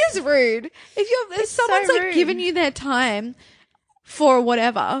then because it is rude. If someone's so like rude. giving you their time for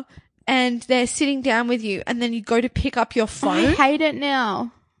whatever and they're sitting down with you and then you go to pick up your phone. I hate it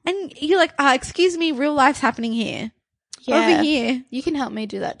now. And you're like, excuse me, real life's happening here. Yeah. Over here. You can help me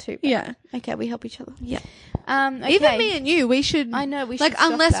do that too. Yeah. Okay, we help each other. Yeah. Okay. Even me and you, we should. I know, we should like,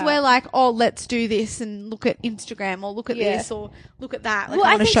 stop unless that. we're like, oh, let's do this and look at Instagram or look at this or look at that. Like, well,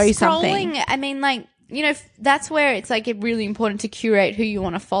 I want to show you something. I mean, like, you know, that's where it's like really important to curate who you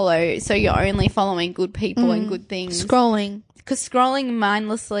want to follow. So you're only following good people and good things. Scrolling. Because scrolling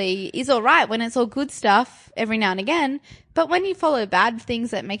mindlessly is all right when it's all good stuff every now and again. But when you follow bad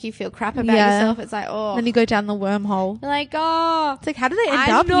things that make you feel crap about yourself, it's like, oh. Then you go down the wormhole. You're like, oh. It's like, how did they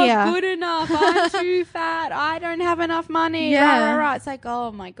end up I'm not here? good enough. I'm too fat. I don't have enough money. Yeah. Rah. It's like,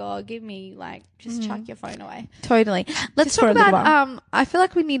 oh my God, give me, like, just chuck your phone away. Totally. Let's Just for talk a little about, I feel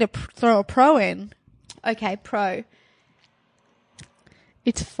like we need to throw a pro in. Okay, pro.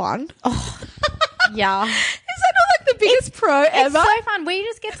 It's fun. Yeah. Is that not like the biggest pro ever? It's so fun. We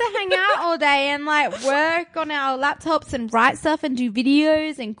just get to hang out all day and like work on our laptops and write stuff and do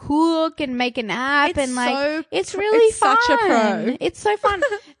videos and cook and make an app It's and like so it's really fun. such a pro. It's so fun.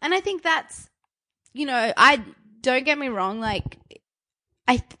 And I think that's, you know, don't get me wrong, like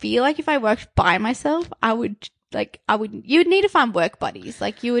I feel like if I worked by myself, you'd need to find work buddies.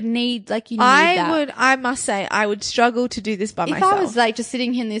 Like you would need, like you need that. I must say, I would struggle to do this by If myself. I was like just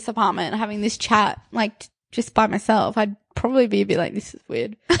sitting here in this apartment having this chat, like just by myself, I'd probably be a bit like, this is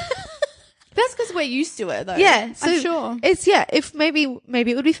weird. That's because we're used to it though. Yeah, so I'm sure. It's, if maybe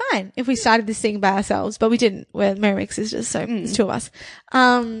it would be fine if we started this thing by ourselves, but we didn't. We're Merry Mix Sisters, so it's 2 of us.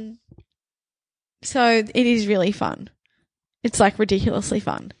 So it is really fun. It's like ridiculously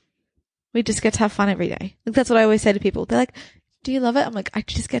fun. We just get to have fun every day. Like, that's what I always say to people. They're like, do you love it? I'm like, I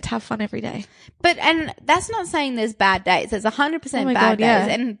just get to have fun every day. But, and that's not saying there's bad days. There's 100% bad God, days yeah.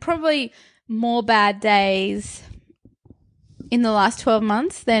 and probably more bad days in the last 12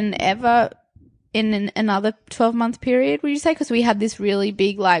 months than ever in another 12-month period, would you say? Because we had this really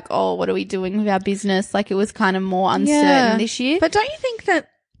big, like, oh, what are we doing with our business? Like, it was kind of more uncertain this year. But don't you think that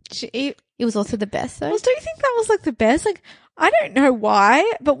it was also the best, though? Well, don't you think that was like the best? Like, I don't know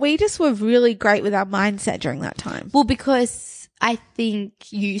why, but we just were really great with our mindset during that time. Well, because I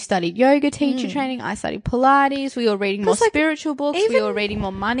think you studied yoga teacher training. I studied Pilates. We were reading more spiritual books. We were reading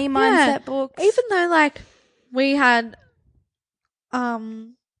more money mindset books. Even though, like, we had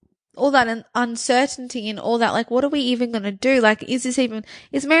all that uncertainty and all that, like, what are we even going to do? Like, is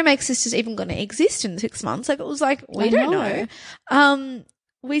Merry Make Sisters even going to exist in 6 months? Like, it was like, we don't know.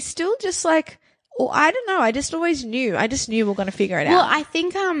 We still just like, I don't know. I just always knew. I just knew we were going to figure it out. Well, I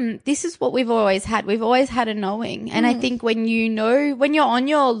think this is what we've always had. We've always had a knowing. And I think when you know, when you're on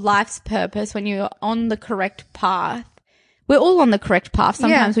your life's purpose, when you're on the correct path, we're all on the correct path.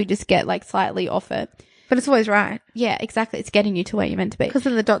 Sometimes we just get like slightly off it. But it's always right. Yeah, exactly. It's getting you to where you're meant to be. Because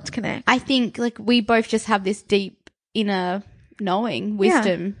then the dots connect. I think like we both just have this deep inner knowing,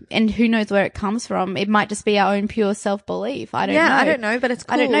 wisdom, and who knows where it comes from. It might just be our own pure self-belief. I don't know. I don't know, but it's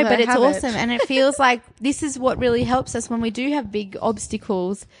cool. I don't know, but it's awesome. It. And it feels like this is what really helps us when we do have big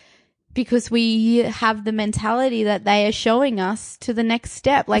obstacles. because we have the mentality that they are showing us to the next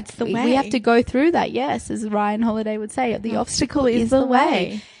step. Like we have to go through that. Yes, as Ryan Holiday would say, the obstacle is the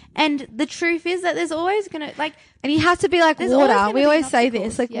way. And the truth is that there's always going to and you have to be like water. We always say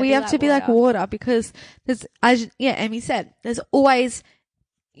this, like we have to be like water because there's, Emmy said, there's always,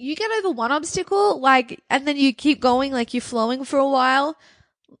 you get over one obstacle, like, and then you keep going, like you're flowing for a while.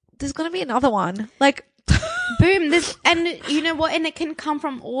 There's going to be another one. Like, boom. And you know what? And it can come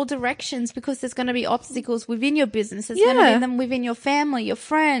from all directions because there's going to be obstacles within your business. There's going to be them within your family, your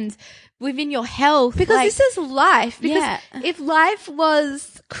friends, within your health. Because this is life. Because if life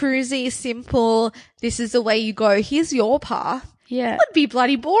was cruisy, simple, this is the way you go, here's your path. Yeah. It would be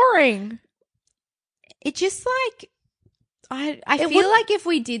bloody boring. It just like, I feel like if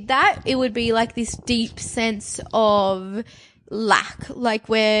we did that, it would be like this deep sense of lack. Like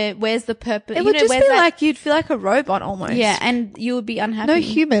where's the purpose? It would just be like you'd feel like a robot almost. Yeah, and you would be unhappy. No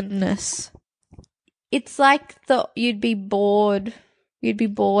humanness. It's like you'd be bored. You'd be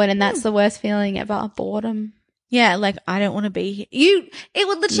bored, and that's the worst feeling ever. Boredom. Yeah, like I don't want to be here. It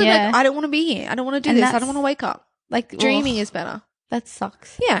would literally like I don't want to be here. I don't want to do this. I don't want to wake up. Like dreaming is better. That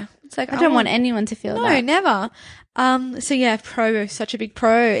sucks. Yeah, it's like I don't want anyone to feel that. No, never. So yeah, pro, such a big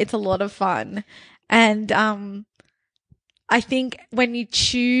pro. It's a lot of fun, and I think when you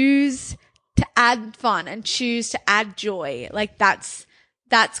choose to add fun and choose to add joy, like that's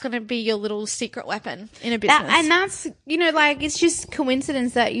going to be your little secret weapon in a business. And that's, you know, like it's just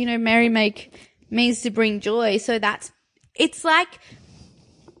coincidence that, you know, Merry Make means to bring joy. So it's like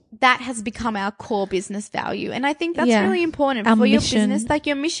that has become our core business value. And I think that's really important for your business, like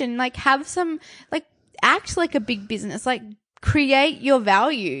your mission, like have some, like act like a big business, like create your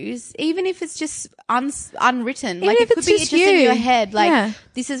values, even if it's just unwritten. Even like if it could be just in your head, like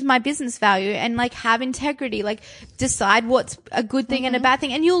this is my business value, and like have integrity, like decide what's a good thing and a bad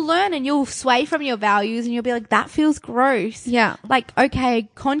thing, and you'll learn and you'll sway from your values and you'll be like, that feels gross. Yeah. Like, okay,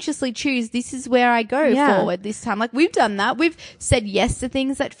 consciously choose, this is where I go forward this time. Like we've done that. We've said yes to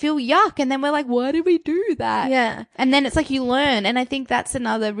things that feel yuck, and then we're like, why did we do that? Yeah. And then it's like you learn. And I think that's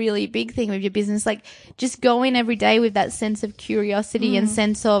another really big thing with your business. Like just go in every day with that sense of curiosity and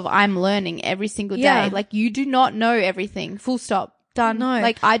sense of I'm learning every single day. Like you do not know everything. Full stop. Done. No.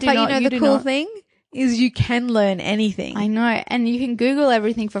 Like I do not. But you know the cool thing is you can learn anything. I know. And you can Google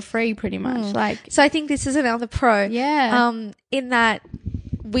everything for free pretty much. Like, so I think this is another pro. Yeah. In that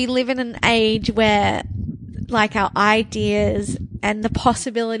we live in an age where like our ideas and the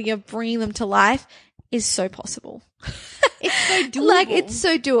possibility of bringing them to life is so possible. It's so doable. Like, it's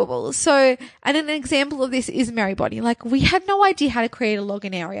so doable. So, and an example of this is Merrybody. Like, we had no idea how to create a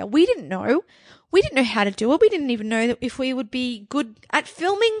login area. We didn't know. We didn't know how to do it. We didn't even know that if we would be good at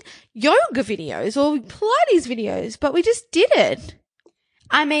filming yoga videos or Pilates videos, but we just did it.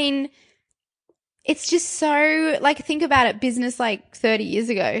 I mean, it's just so, like, think about it, business like 30 years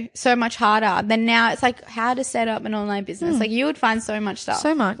ago, so much harder than now. It's like how to set up an online business. Like you would find so much stuff.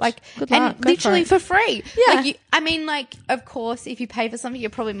 So much. Like, good luck. And literally for free. Yeah. Like I mean, like, of course, if you pay for something, you're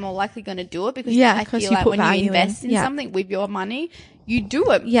probably more likely going to do it because I feel like when you invest in something with your money, you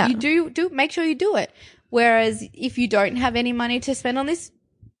do it. Yeah. You do make sure you do it. Whereas if you don't have any money to spend on this,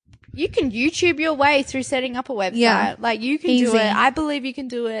 you can YouTube your way through setting up a website. Yeah. Like you can do it. I believe you can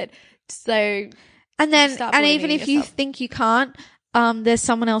do it. So, and then, and even if you think you can't, there's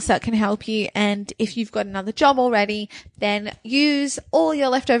someone else that can help you. And if you've got another job already, then use all your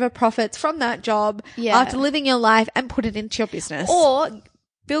leftover profits from that job after living your life and put it into your business. Or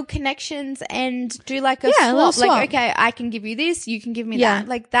build connections and do like a swap. Like, okay, I can give you this, you can give me that.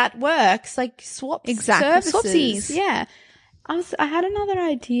 Like that works. Like swap services. Swapsies. Yeah. I had another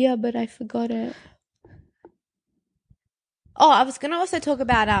idea, but I forgot it. Oh, I was going to also talk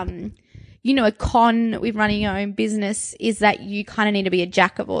about, you know, a con with running your own business is that you kind of need to be a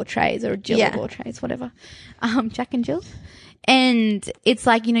jack of all trades or a Jill of all trades, whatever. Jack and Jill. And it's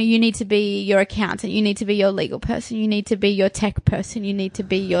like, you know, you need to be your accountant. You need to be your legal person. You need to be your tech person. You need to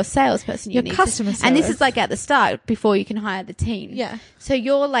be your salesperson. Your customer service. And this is like at the start before you can hire the team. Yeah. So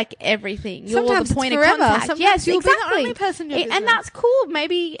you're like everything. You're sometimes the point it's forever. of contact. Sometimes yes, you'll exactly. be the only person in your business. And that's cool.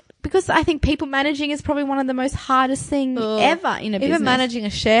 Maybe because I think people managing is probably one of the most hardest things ever in a business. Even managing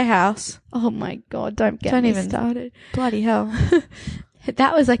a share house. Oh my God. Don't get me started. Bloody hell.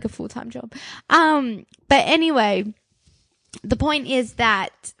 That was like a full-time job. But anyway, the point is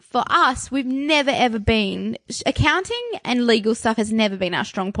that for us, we've never ever been, accounting and legal stuff has never been our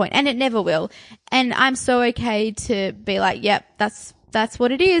strong point, and it never will. And I'm so okay to be like, yep, that's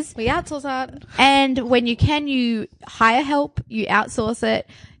what it is. We outsource that. And when you can, you hire help, you outsource it.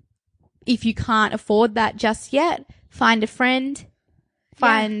 If you can't afford that just yet, find a friend,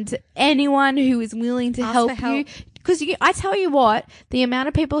 Find anyone who is willing to help you. Because I tell you what, the amount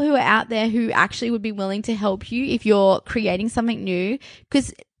of people who are out there who actually would be willing to help you if you're creating something new,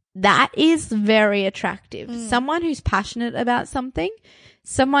 because that is very attractive. Someone who's passionate about something,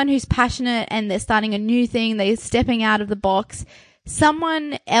 someone who's passionate and they're starting a new thing, they're stepping out of the box.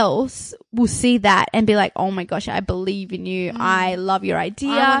 Someone else will see that and be like, oh my gosh, I believe in you. I love your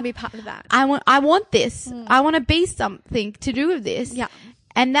idea. I want to be part of that. I want this. I want to be something to do with this. Yeah.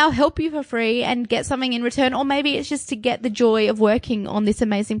 And they'll help you for free and get something in return. Or maybe it's just to get the joy of working on this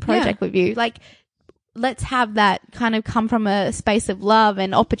amazing project with you. Like, let's have that kind of come from a space of love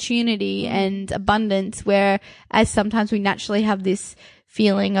and opportunity and abundance, whereas sometimes we naturally have this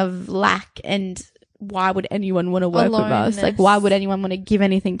feeling of lack and why would anyone want to work with us? Like, why would anyone want to give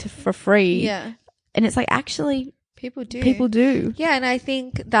anything for free? Yeah. And it's like, actually, people do. People do. Yeah, and I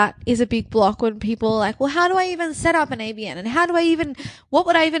think that is a big block when people are like, well, how do I even set up an ABN? And what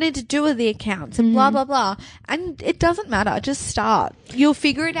would I even need to do with the accounts? And blah, blah, blah. And it doesn't matter. Just start. You'll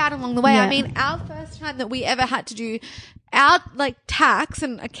figure it out along the way. Yeah. I mean, our first time that we ever had to do our, like, tax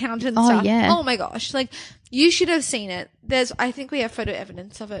and accountant stuff. Yeah. Oh my gosh. Like, you should have seen it. I think we have photo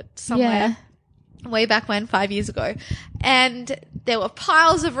evidence of it somewhere. Yeah. Way back when, 5 years ago. And there were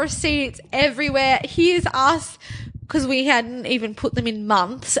piles of receipts everywhere. Here's us, because we hadn't even put them in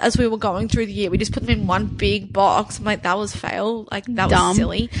months as we were going through the year. We just put them in one big box. I'm like, that was fail. Like, that was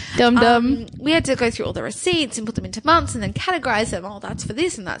silly. Dumb. We had to go through all the receipts and put them into months and then categorize them. Oh, that's for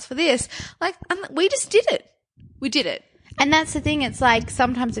this and that's for this. Like, and we just did it. We did it. And that's the thing. It's like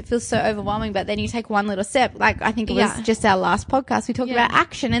sometimes it feels so overwhelming, but then you take one little step. Like, I think it was just our last podcast. We talked about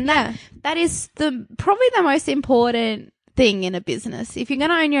action, and that is probably the most important thing in a business. If you're going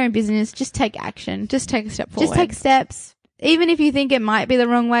to own your own business, just take action. Just take a step forward. Just take steps. Even if you think it might be the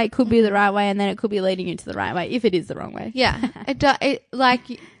wrong way, it could be the right way, and then it could be leading you to the right way if it is the wrong way. Yeah.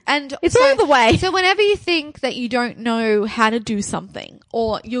 It's all the way. So whenever you think that you don't know how to do something,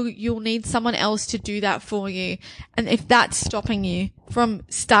 or you'll need someone else to do that for you, and if that's stopping you from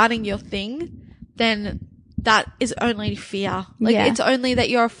starting your thing, then that is only fear. Like, it's only that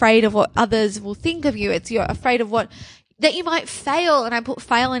you're afraid of what others will think of you. You're afraid of that you might fail. And I put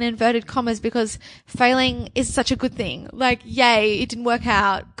fail in inverted commas because failing is such a good thing. Like, yay, it didn't work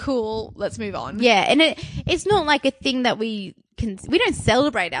out. Cool. Let's move on. Yeah. And it's not like a thing that we don't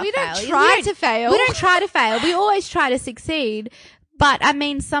celebrate our failures. We don't try to fail. We don't try to fail. We always try to succeed. But I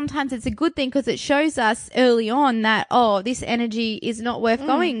mean, sometimes it's a good thing because it shows us early on that, oh, this energy is not worth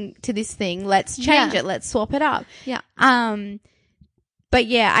going to this thing. Let's change it. Let's swap it up. Yeah. But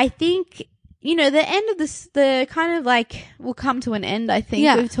yeah, I think, the end of this, the kind of like, will come to an end, I think.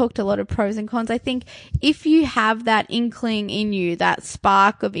 Yeah. We've talked a lot of pros and cons. I think if you have that inkling in you, that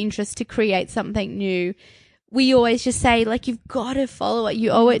spark of interest to create something new, we always just say, like, you've got to follow it. You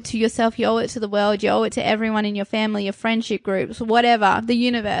owe it to yourself. You owe it to the world. You owe it to everyone in your family, your friendship groups, whatever, the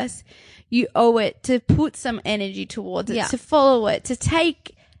universe. You owe it to put some energy towards it, to follow it, to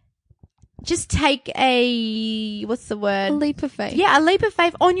take a, what's the word? A leap of faith. Yeah, a leap of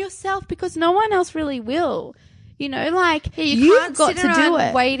faith on yourself, because no one else really will. You've can't got sit to do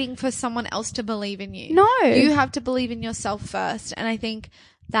it. Waiting for someone else to believe in you. No. You have to believe in yourself first. And I think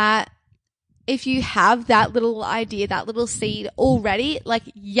that if you have that little idea, that little seed already, like,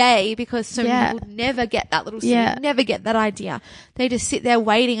 yay, because so many people never get that little seed, never get that idea. They just sit there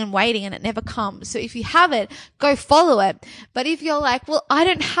waiting and it never comes. So if you have it, go follow it. But if you're like, well, I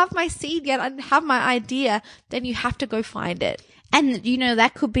don't have my seed yet, I don't have my idea, then you have to go find it. And,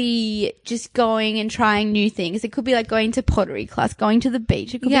 that could be just going and trying new things. It could be like going to pottery class, going to the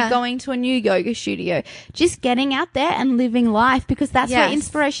beach. It could be going to a new yoga studio. Just getting out there and living life, because that's where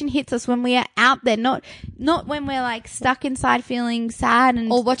inspiration hits us, when we are out there, not when we're like stuck inside feeling sad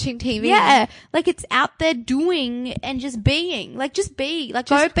or watching TV. Yeah. Like, it's out there doing and just being. Like, just be. Like,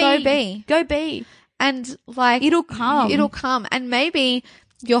 go be. And like, it'll come. And maybe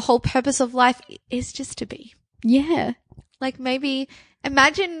your whole purpose of life is just to be. Yeah. Like, maybe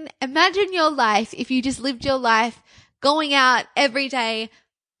imagine your life if you just lived your life going out every day,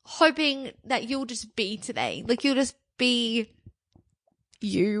 hoping that you'll just be today. Like, you'll just be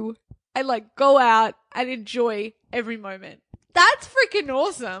you and like go out and enjoy every moment. That's freaking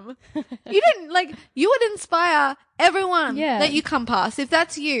awesome. You would inspire everyone that you come past if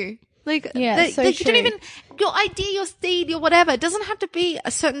that's you. Like, you don't even, your idea, your seed, your whatever, it doesn't have to be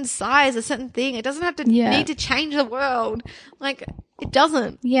a certain size, a certain thing. It doesn't have to need to change the world. Like, it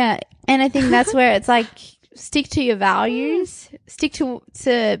doesn't. Yeah. And I think that's where it's like, stick to your values, stick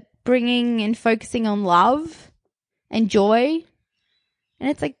to bringing and focusing on love and joy. And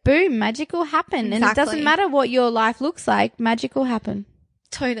it's like, boom, magic will happen. Exactly. And it doesn't matter what your life looks like, magic will happen.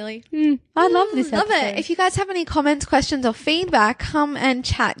 Totally. I love this Love episode. it. If you guys have any comments, questions, or feedback, come and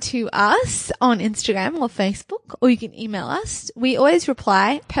chat to us on Instagram or Facebook, or you can email us. We always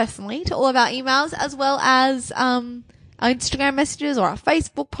reply personally to all of our emails, as well as our Instagram messages or our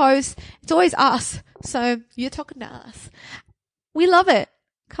Facebook posts. It's always us. So you're talking to us. We love it.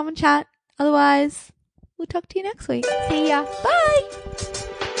 Come and chat. Otherwise, we'll talk to you next week. See ya.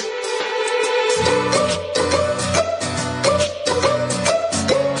 Bye.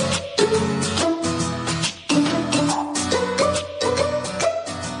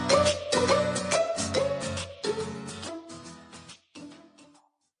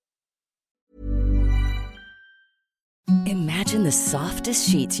 Imagine the softest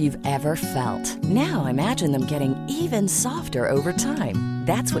sheets you've ever felt. Now imagine them getting even softer over time.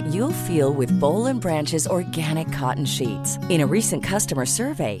 That's what you'll feel with Boll & Branch's organic cotton sheets. In a recent customer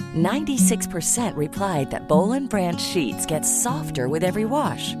survey, 96% replied that Boll & Branch sheets get softer with every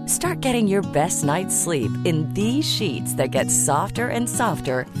wash. Start getting your best night's sleep in these sheets that get softer and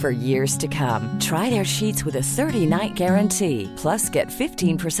softer for years to come. Try their sheets with a 30-night guarantee. Plus, get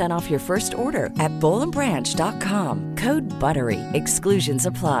 15% off your first order at bollandbranch.com. Code BUTTERY. Exclusions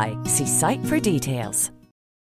apply. See site for details.